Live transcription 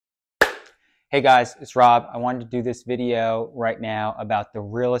Hey guys, it's Rob. I wanted to do this video right now about the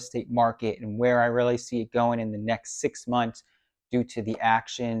real estate market and where I really see it going in the next 6 months due to the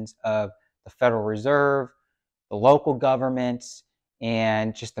actions of the Federal Reserve, the local governments,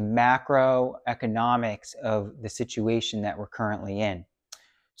 and just the macroeconomics of the situation that we're currently in.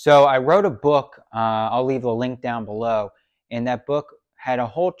 So I wrote a book, I'll leave the link down below, and that book had a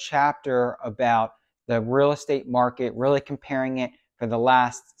whole chapter about the real estate market, really comparing it for the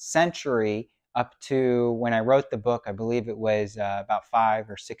last century up to when I wrote the book. I believe it was about 5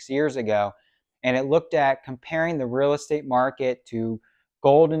 or 6 years ago. And it looked at comparing the real estate market to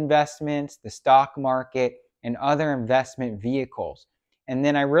gold investments, the stock market, and other investment vehicles. And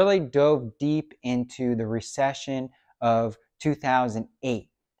then I really dove deep into the recession of 2008.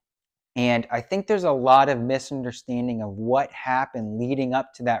 And I think there's a lot of misunderstanding of what happened leading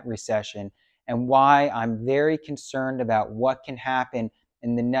up to that recession and why I'm very concerned about what can happen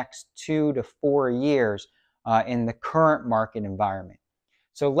in the next 2 to 4 years in the current market environment.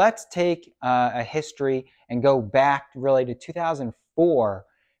 So let's take a history and go back really to 2004,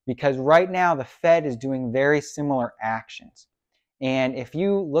 because right now the Fed is doing very similar actions. And if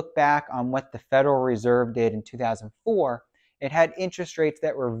you look back on what the Federal Reserve did in 2004, it had interest rates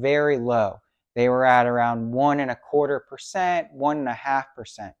that were very low. They were at around 1.25%,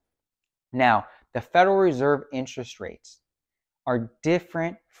 1.5%. Now, the Federal Reserve interest rates are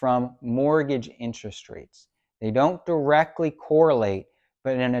different from mortgage interest rates. They don't directly correlate,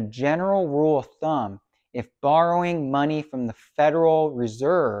 but in a general rule of thumb, if borrowing money from the Federal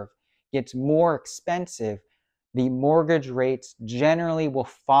Reserve gets more expensive, the mortgage rates generally will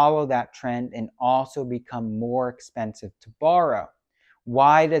follow that trend and also become more expensive to borrow.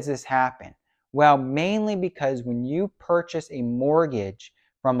 Why does this happen? Well, mainly because when you purchase a mortgage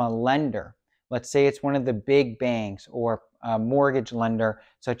from a lender, let's say it's one of the big banks or a mortgage lender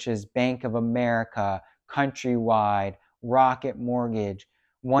such as Bank of America, Countrywide, Rocket Mortgage,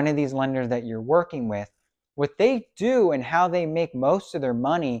 one of these lenders that you're working with, what they do and how they make most of their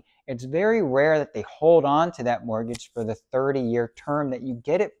money, it's very rare that they hold on to that mortgage for the 30-year term that you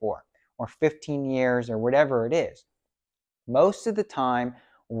get it for, or 15 years or whatever it is. Most of the time,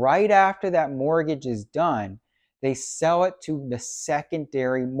 right after that mortgage is done, they sell it to the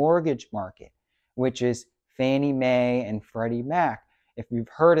secondary mortgage market, which is Fannie Mae and Freddie Mac, if you've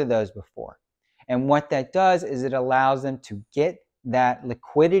heard of those before. And what that does is it allows them to get that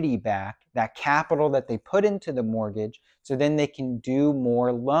liquidity back, that capital that they put into the mortgage, so then they can do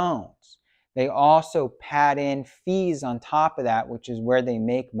more loans. They also pad in fees on top of that, which is where they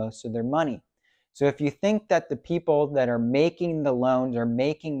make most of their money. So if you think that the people that are making the loans are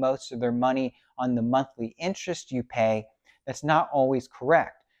making most of their money on the monthly interest you pay, that's not always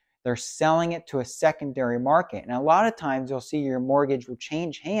correct. They're selling it to a secondary market. And a lot of times you'll see your mortgage will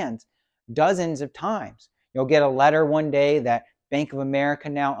change hands dozens of times. You'll get a letter one day that Bank of America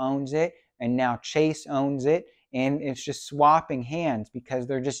now owns it, and now Chase owns it, and it's just swapping hands because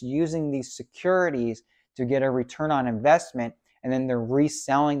they're just using these securities to get a return on investment, and then they're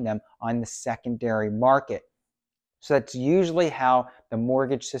reselling them on the secondary market. So that's usually how the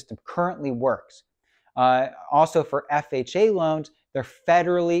mortgage system currently works. Also for FHA loans, they're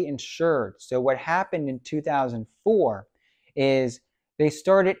federally insured. So what happened in 2004 is they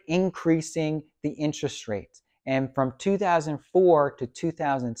started increasing the interest rates. And from 2004 to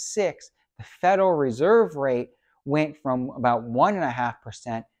 2006, the Federal Reserve rate went from about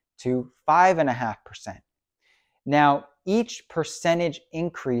 1.5% to 5.5%. Now, each percentage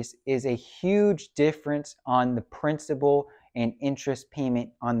increase is a huge difference on the principal and interest payment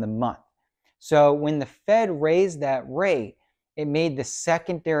on the month. So when the Fed raised that rate, it made the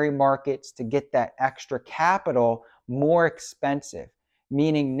secondary markets to get that extra capital more expensive,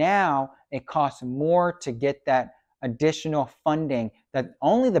 meaning now it costs more to get that additional funding that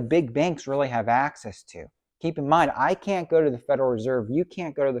only the big banks really have access to. Keep in mind, I can't go to the Federal Reserve, you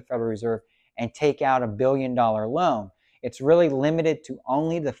can't go to the Federal Reserve and take out $1 billion loan. It's really limited to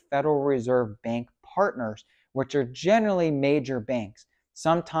only the Federal Reserve Bank partners, which are generally major banks.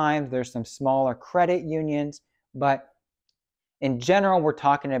 Sometimes there's some smaller credit unions, but in general, we're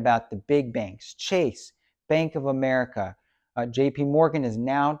talking about the big banks, Chase, Bank of America, JP Morgan is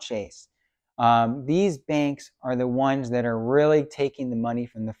now Chase. These banks are the ones that are really taking the money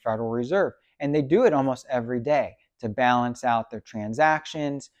from the Federal Reserve, and they do it almost every day to balance out their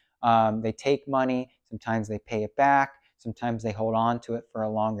transactions. They take money, sometimes they pay it back, sometimes they hold on to it for a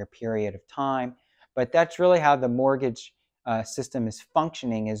longer period of time. But that's really how the mortgage system is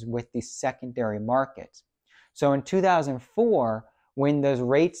functioning, is with these secondary markets. So in 2004, when those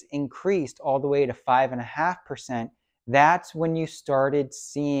rates increased all the way to 5.5%, that's when you started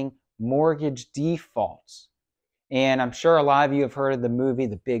seeing mortgage defaults. And I'm sure a lot of you have heard of the movie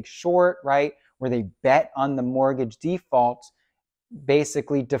The Big Short, right? Where they bet on the mortgage defaults,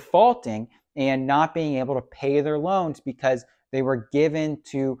 basically defaulting and not being able to pay their loans because they were given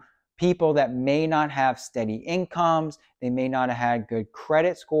to people that may not have steady incomes. They may not have had good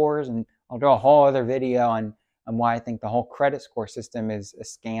credit scores. And I'll do a whole other video on why I think the whole credit score system is a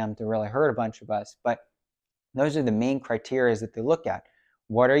scam to really hurt a bunch of us. But those are the main criteria that they look at.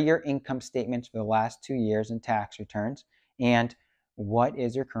 What are your income statements for the last 2 years in tax returns? And what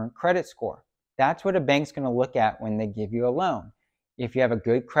is your current credit score? That's what a bank's going to look at when they give you a loan. If you have a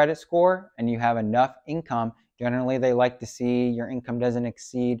good credit score and you have enough income, generally they like to see your income doesn't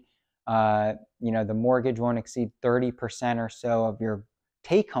exceed, the mortgage won't exceed 30% or so of your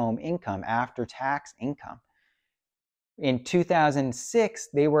take-home income, after tax income. In 2006,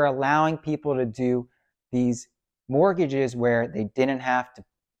 they were allowing people to do these mortgages where they didn't have to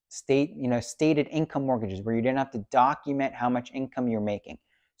stated income mortgages, where you didn't have to document how much income you're making.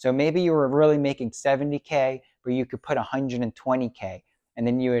 So maybe you were really making 70K, but you could put 120K, and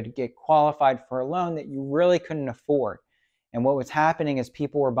then you would get qualified for a loan that you really couldn't afford. And what was happening is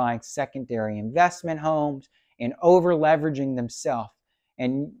people were buying secondary investment homes and over leveraging themselves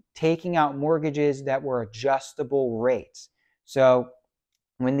and taking out mortgages that were adjustable rates. So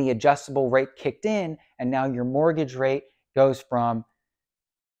when the adjustable rate kicked in, and now your mortgage rate goes from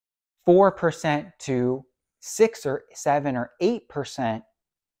 4% to 6 or 7 or 8%,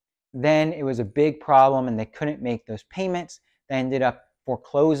 then it was a big problem and they couldn't make those payments. They ended up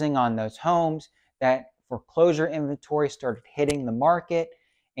foreclosing on those homes. That foreclosure inventory started hitting the market,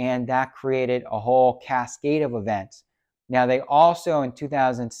 and that created a whole cascade of events. Now, they also, in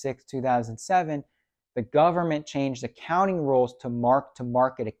 2006, 2007, the government changed accounting rules to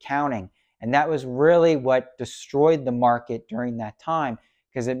mark-to-market accounting. And that was really what destroyed the market during that time,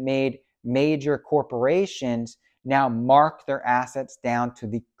 because it made major corporations now mark their assets down to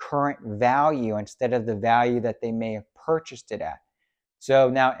the current value instead of the value that they may have purchased it at. So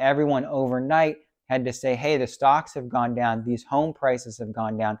now everyone overnight had to say, hey, the stocks have gone down, these home prices have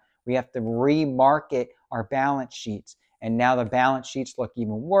gone down, we have to remarket our balance sheets. And now the balance sheets look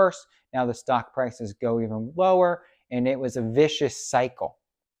even worse. Now the stock prices go even lower, and it was a vicious cycle.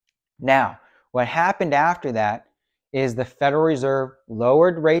 Now, what happened after that is the Federal Reserve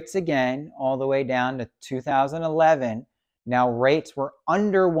lowered rates again all the way down to 2011. Now rates were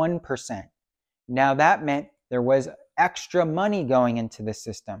under 1%. Now that meant there was extra money going into the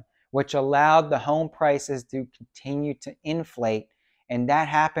system, which allowed the home prices to continue to inflate. And that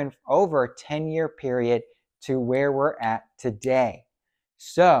happened over a 10-year period to where we're at today.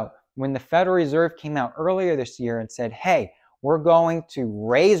 So when the Federal Reserve came out earlier this year and said, hey, we're going to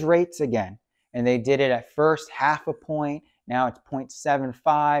raise rates again, and they did it at first 0.5 point, now it's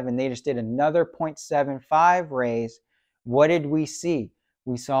 0.75, and they just did another 0.75 raise, what did we see?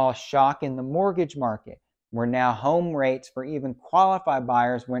 We saw a shock in the mortgage market, where now home rates for even qualified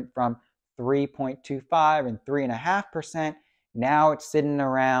buyers went from 3.25 and 3.5%. Now it's sitting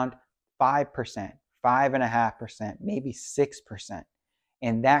around 5%, 5.5%, maybe 6%.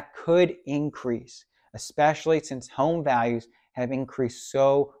 And that could increase, especially since home values have increased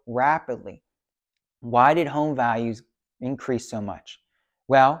so rapidly. Why did home values increase so much?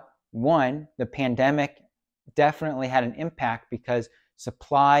 Well, one, the pandemic definitely had an impact because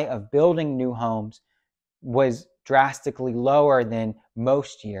supply of building new homes was drastically lower than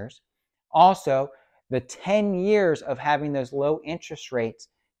most years. Also, the 10 years of having those low interest rates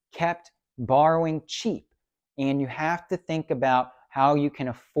kept borrowing cheap. And you have to think about how you can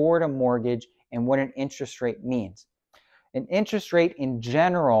afford a mortgage and what an interest rate means. An interest rate in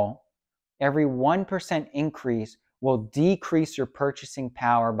general, every 1% increase will decrease your purchasing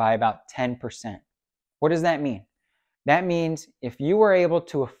power by about 10%. What does that mean? That means if you were able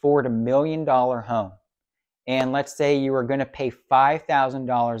to afford $1 million home, and let's say you were going to pay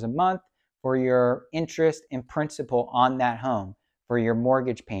 $5,000 a month for your interest and principal on that home for your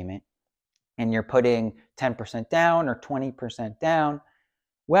mortgage payment, and you're putting 10% down or 20% down,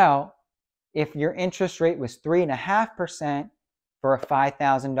 well, if your interest rate was 3.5% for a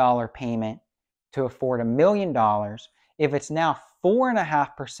 $5,000 payment to afford $1 million, if it's now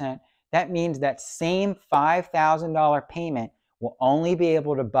 4.5%, that means that same $5,000 payment will only be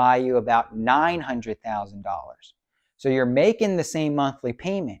able to buy you about $900,000. So you're making the same monthly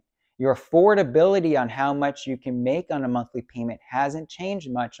payment. Your affordability on how much you can make on a monthly payment hasn't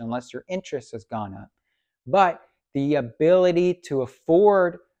changed much unless your interest has gone up. But the ability to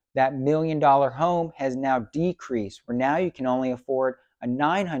afford that $1 million home has now decreased, where now you can only afford a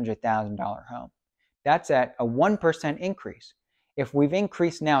 $900,000 home. That's at a 1% increase. If we've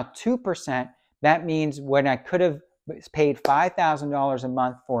increased now 2%, that means when I could have paid $5,000 a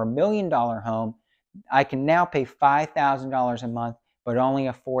month for $1 million home, I can now pay $5,000 a month, but only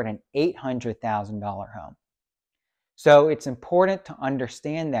afford an $800,000 home. So it's important to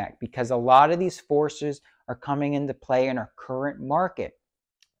understand that, because a lot of these forces are coming into play in our current market.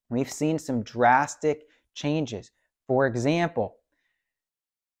 We've seen some drastic changes. For example,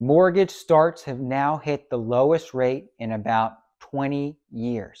 mortgage starts have now hit the lowest rate in about 20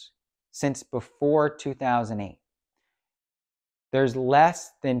 years, since before 2008. There's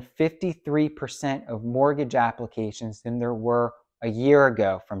less than 53% of mortgage applications than there were a year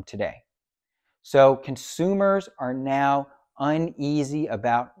ago from today. So consumers are now uneasy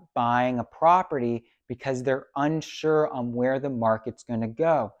about buying a property because they're unsure on where the market's going to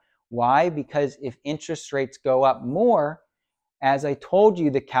go. Why? Because if interest rates go up more, as I told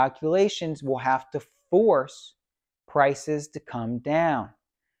you, the calculations will have to force prices to come down.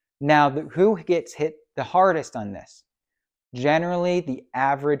 Now, who gets hit the hardest on this? Generally, the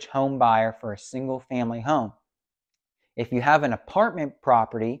average home buyer for a single family home. If you have an apartment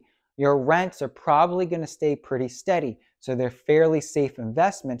property, your rents are probably going to stay pretty steady. So they're fairly safe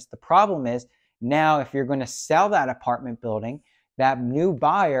investments. The problem is now if you're going to sell that apartment building, that new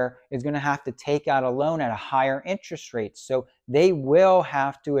buyer is going to have to take out a loan at a higher interest rate. So they will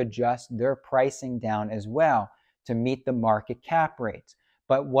have to adjust their pricing down as well to meet the market cap rates.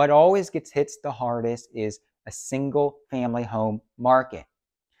 But what always gets hit the hardest is a single family home market.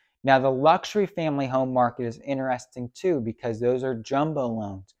 Now, the luxury family home market is interesting too, because those are jumbo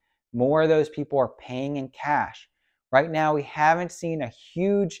loans. More of those people are paying in cash. Right now, we haven't seen a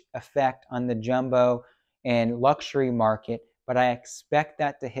huge effect on the jumbo and luxury market, but I expect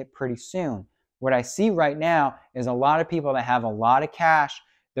that to hit pretty soon. What I see right now is a lot of people that have a lot of cash,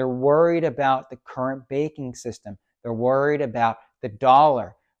 they're worried about the current banking system. They're worried about the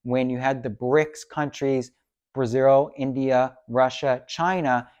dollar. When you had the BRICS countries, Brazil, India, Russia,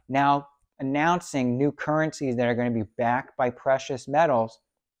 China, now announcing new currencies that are going to be backed by precious metals.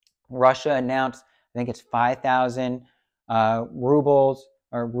 Russia announced, I think it's 5,000 rubles,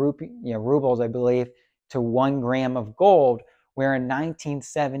 or rubles, I believe, to 1 gram of gold, where in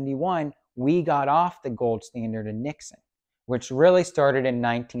 1971, we got off the gold standard in Nixon, which really started in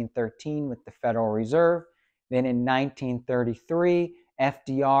 1913 with the Federal Reserve. Then in 1933,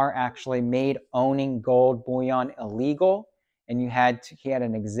 FDR actually made owning gold bullion illegal, and he had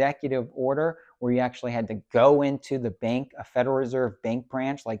an executive order where you actually had to go into the bank, a Federal Reserve bank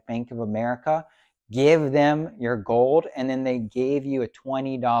branch like Bank of America, give them your gold, and then they gave you a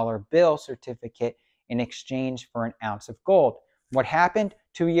 $20 bill certificate in exchange for an ounce of gold. What happened?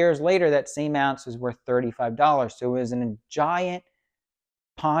 2 years later, that same ounce was worth $35. So it was a giant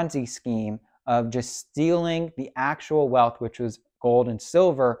Ponzi scheme of just stealing the actual wealth, which was gold and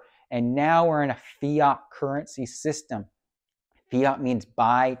silver, and now we're in a fiat currency system. Fiat means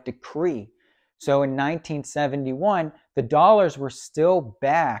by decree. So in 1971, the dollars were still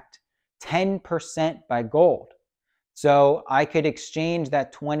backed 10% by gold. So I could exchange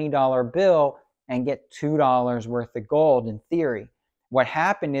that $20 bill and get $2 worth of gold in theory. What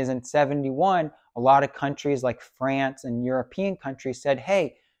happened is in 71, a lot of countries like France and European countries said,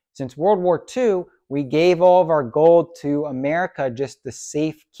 hey, since World War II, we gave all of our gold to America just to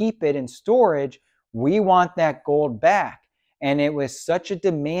safe keep it in storage. We want that gold back. And it was such a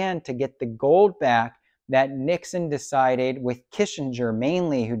demand to get the gold back that Nixon decided, with Kissinger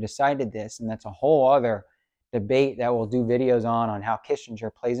mainly who decided this, and that's a whole other debate that we'll do videos on how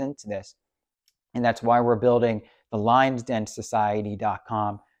Kissinger plays into this. And that's why we're building the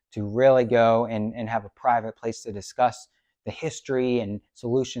LimesDenSociety.com to really go and have a private place to discuss the history and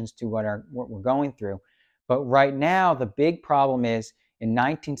solutions to what we're going through. But right now, the big problem is in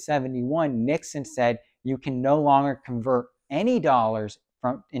 1971, Nixon said you can no longer convert any dollars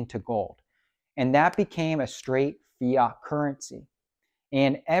into gold. And that became a straight fiat currency.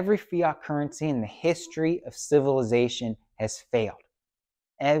 And every fiat currency in the history of civilization has failed.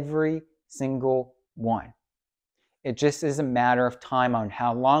 Every single one. It just is a matter of time on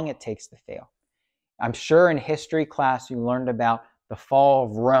how long it takes to fail. I'm sure in history class you learned about the fall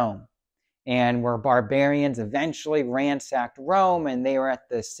of Rome, and where barbarians eventually ransacked Rome, and they were at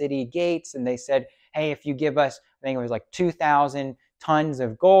the city gates and they said, hey, if you give us, I think it was like 2,000 tons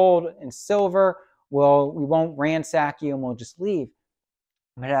of gold and silver, well, we won't ransack you and we'll just leave.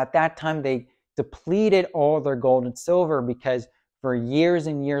 But at that time, they depleted all their gold and silver because for years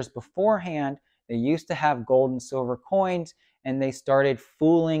and years beforehand, they used to have gold and silver coins, and they started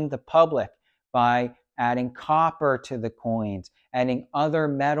fooling the public by adding copper to the coins, adding other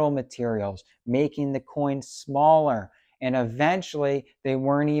metal materials, making the coins smaller. and eventually they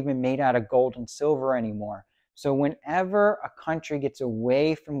weren't even made out of gold and silver anymore. So whenever a country gets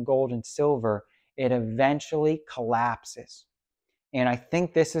away from gold and silver, it eventually collapses. And I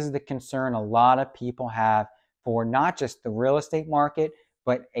think this is the concern a lot of people have for not just the real estate market,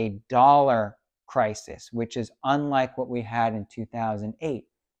 but a dollar crisis, which is unlike what we had in 2008.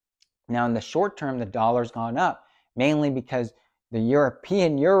 Now, in the short term, the dollar's gone up, mainly because the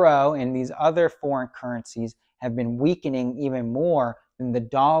European euro and these other foreign currencies have been weakening even more than the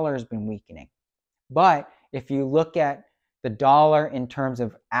dollar's been weakening. But if you look at the dollar in terms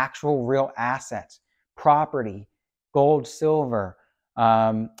of actual real assets, property, gold, silver,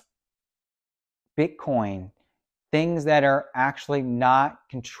 Bitcoin, things that are actually not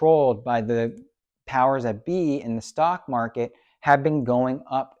controlled by the powers that be in the stock market, have been going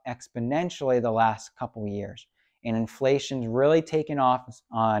up exponentially the last couple of years. And inflation's really taken off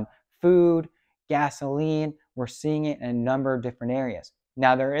on food, gasoline. We're seeing it in a number of different areas.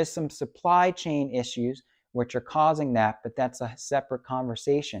 Now, there is some supply chain issues which are causing that, but that's a separate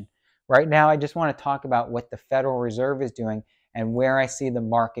conversation. Right now, I just want to talk about what the Federal Reserve is doing and where I see the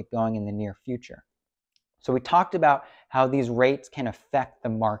market going in the near future. So we talked about how these rates can affect the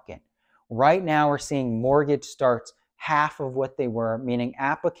market. Right now, we're seeing mortgage starts half of what they were, meaning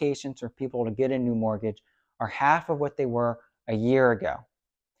applications for people to get a new mortgage are half of what they were a year ago.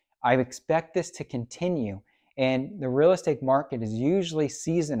 I expect this to continue, and the real estate market is usually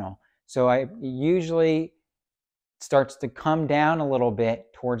seasonal. So it usually starts to come down a little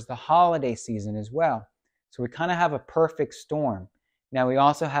bit towards the holiday season as well. So we kind of have a perfect storm. Now, we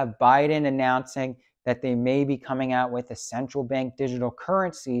also have Biden announcing that they may be coming out with a central bank digital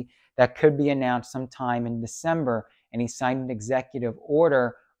currency that could be announced sometime in December. And he signed an executive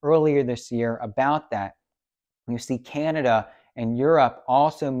order earlier this year about that. You see Canada and Europe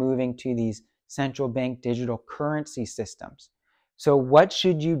also moving to these central bank digital currency systems. So what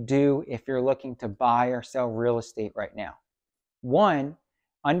should you do if you're looking to buy or sell real estate right now? One,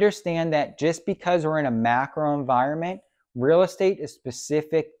 understand that just because we're in a macro environment, real estate is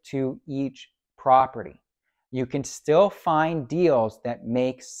specific to each property. You can still find deals that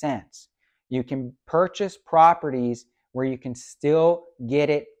make sense. You can purchase properties where you can still get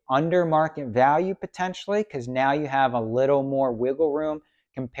it under market value potentially, because now you have a little more wiggle room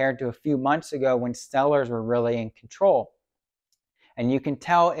compared to a few months ago when sellers were really in control. And you can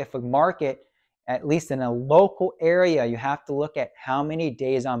tell if a market, at least in a local area, you have to look at how many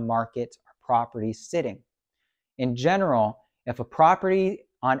days on market are properties sitting. In general, if a property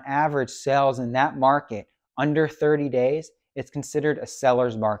on average sells in that market under 30 days, it's considered a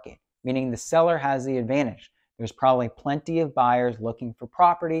seller's market, meaning the seller has the advantage. There's probably plenty of buyers looking for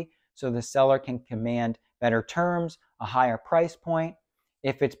property, so the seller can command better terms, a higher price point.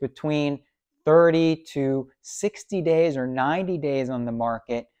 If it's between 30 to 60 days or 90 days on the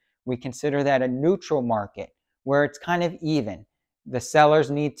market, we consider that a neutral market where it's kind of even. The sellers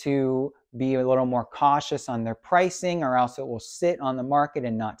need to be a little more cautious on their pricing, or else it will sit on the market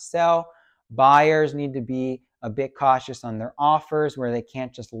and not sell. Buyers need to be a bit cautious on their offers, where they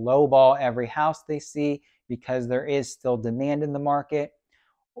can't just lowball every house they see, because there is still demand in the market.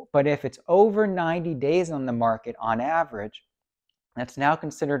 But if it's over 90 days on the market on average, that's now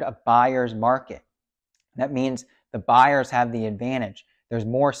considered a buyer's market. That means the buyers have the advantage. There's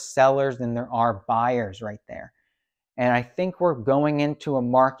more sellers than there are buyers right there. And I think we're going into a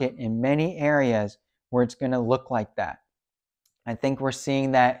market in many areas where it's going to look like that. I think we're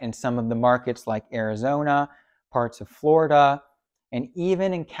seeing that in some of the markets like Arizona, parts of Florida, and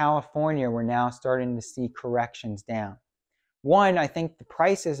even in California, we're now starting to see corrections down. One, I think the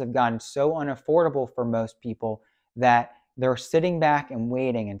prices have gotten so unaffordable for most people that they're sitting back and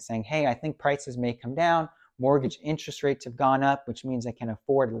waiting and saying, hey, I think prices may come down. Mortgage interest rates have gone up, which means I can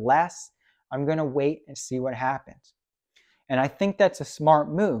afford less. I'm going to wait and see what happens. And I think that's a smart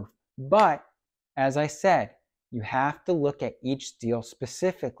move. But as I said, you have to look at each deal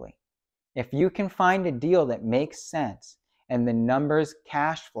specifically. If you can find a deal that makes sense and the numbers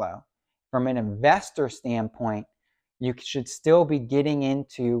cash flow, from an investor standpoint, you should still be getting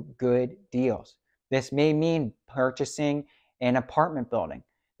into good deals. This may mean purchasing an apartment building.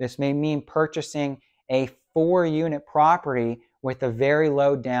 This may mean purchasing a 4-unit property with a very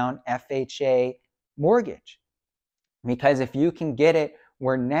low down FHA mortgage. Because if you can get it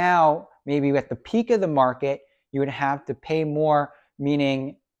where now, maybe at the peak of the market, you would have to pay more,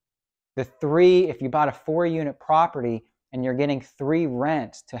 meaning if you bought a 4-unit property and you're getting 3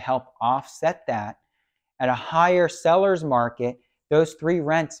 rents to help offset that, at a higher seller's market, those 3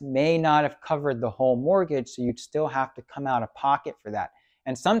 rents may not have covered the whole mortgage, so you'd still have to come out of pocket for that.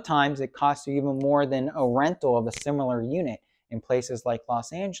 And sometimes it costs you even more than a rental of a similar unit in places like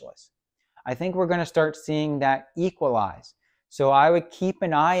Los Angeles. I think we're going to start seeing that equalize. So I would keep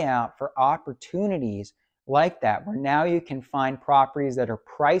an eye out for opportunities like that, where now you can find properties that are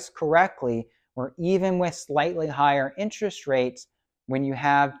priced correctly, where even with slightly higher interest rates, when you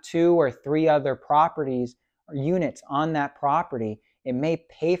have 2 or 3 other properties or units on that property, it may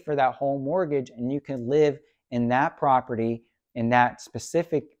pay for that whole mortgage, and you can live in that property, in that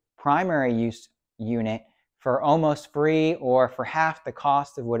specific primary use unit, for almost free or for half the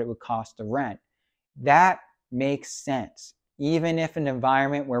cost of what it would cost to rent. That makes sense. Even if an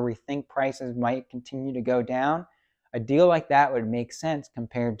environment where we think prices might continue to go down, a deal like that would make sense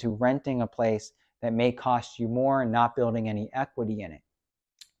compared to renting a place that may cost you more and not building any equity in it.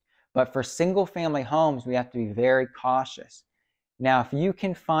 But for single family homes, we have to be very cautious. Now, if you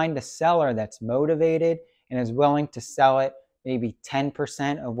can find a seller that's motivated and is willing to sell it maybe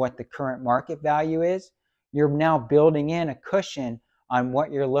 10% of what the current market value is, you're now building in a cushion on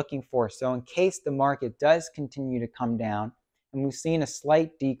what you're looking for. So in case the market does continue to come down, and we've seen a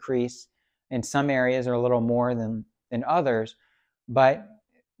slight decrease in some areas or a little more than others, but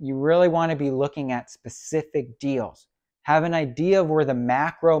you really want to be looking at specific deals. Have an idea of where the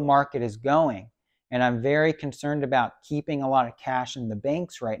macro market is going. And I'm very concerned about keeping a lot of cash in the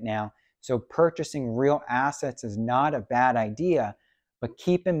banks right now. So purchasing real assets is not a bad idea, but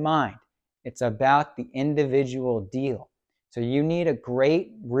keep in mind, it's about the individual deal. So you need a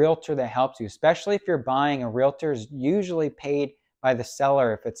great realtor that helps you, especially if you're buying. A realtor is usually paid by the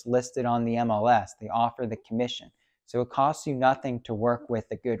seller if it's listed on the MLS. They offer the commission. So it costs you nothing to work with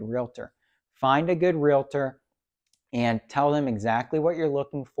a good realtor. Find a good realtor and tell them exactly what you're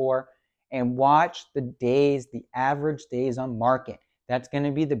looking for, and watch the days, the average days on market. That's going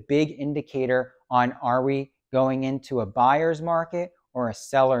to be the big indicator on, are we going into a buyer's market or a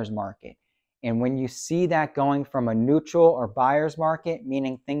seller's market? And when you see that going from a neutral or buyer's market,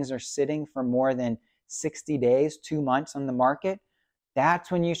 meaning things are sitting for more than 60 days, 2 months on the market, that's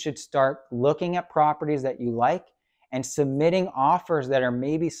when you should start looking at properties that you like and submitting offers that are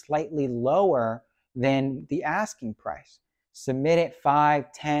maybe slightly lower than the asking price. Submit it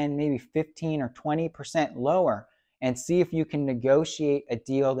 5, 10, maybe 15 or 20% lower, and see if you can negotiate a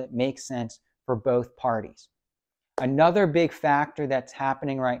deal that makes sense for both parties. Another big factor that's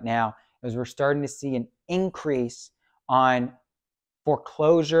happening right now is we're starting to see an increase on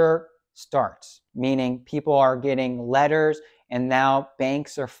foreclosure starts, meaning people are getting letters and now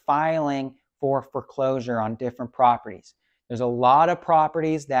banks are filing for foreclosure on different properties. There's a lot of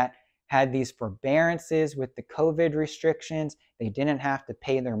properties that had these forbearances with the COVID restrictions. They didn't have to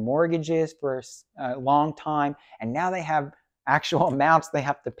pay their mortgages for a long time, and now they have actual amounts they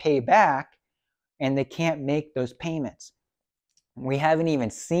have to pay back, and they can't make those payments. We haven't even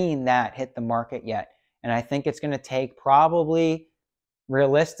seen that hit the market yet, and I think it's going to take probably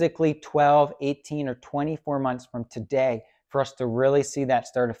realistically 12, 18, or 24 months from today for us to really see that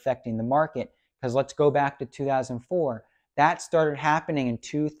start affecting the market. Because let's go back to 2004. That started happening in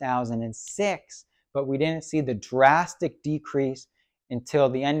 2006, but we didn't see the drastic decrease until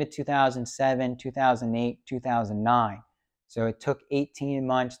the end of 2007, 2008, 2009. So it took 18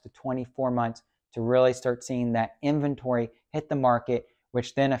 months to 24 months to really start seeing that inventory hit the market,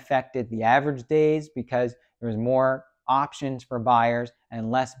 which then affected the average days because there was more options for buyers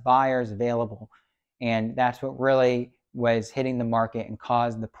and less buyers available. And that's what really was hitting the market and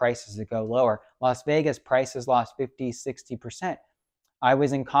caused the prices to go lower. Las Vegas prices lost 50, 60%. I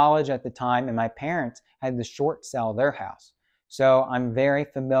was in college at the time, and my parents had to short sell their house. So I'm very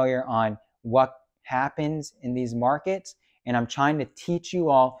familiar on what happens in these markets, and I'm trying to teach you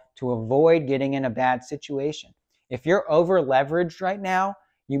all to avoid getting in a bad situation. If you're over leveraged right now,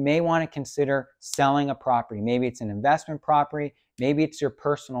 you may want to consider selling a property. Maybe it's an investment property, maybe it's your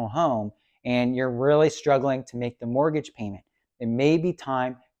personal home, and you're really struggling to make the mortgage payment. It may be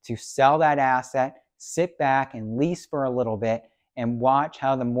time to sell that asset, sit back and lease for a little bit, and watch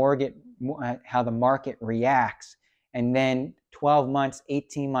how the market reacts. And then 12 months,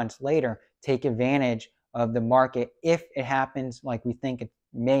 18 months later, take advantage of the market if it happens like we think it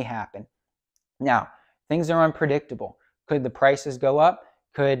may happen. Now, things are unpredictable. Could the prices go up?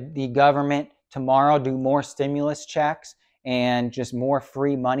 Could the government tomorrow do more stimulus checks and just more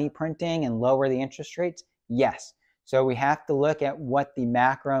free money printing and lower the interest rates? Yes. So we have to look at what the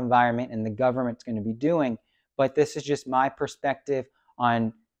macro environment and the government's going to be doing. But this is just my perspective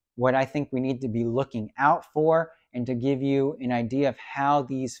on what I think we need to be looking out for, and to give you an idea of how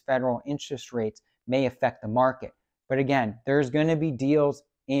these federal interest rates may affect the market. But again, there's going to be deals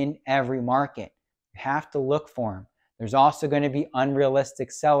in every market. You have to look for them. There's also going to be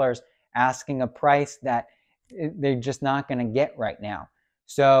unrealistic sellers asking a price that they're just not going to get right now.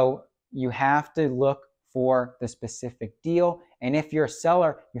 So you have to look for the specific deal. And if you're a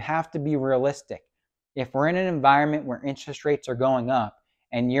seller, you have to be realistic. If we're in an environment where interest rates are going up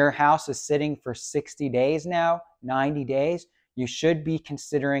and your house is sitting for 60 days now, 90 days, you should be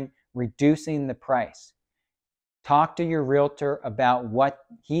considering reducing the price. Talk to your realtor about what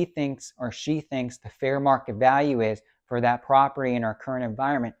he thinks or she thinks the fair market value is for that property in our current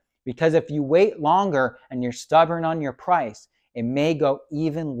environment. Because if you wait longer and you're stubborn on your price, it may go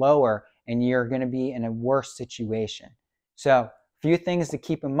even lower and you're going to be in a worse situation. So a few things to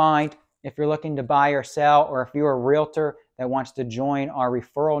keep in mind if you're looking to buy or sell, or if you're a realtor that wants to join our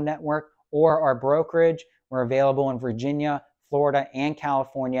referral network or our brokerage. We're available in Virginia, Florida, and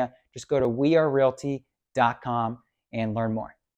California. Just go to wearerealty.com and learn more.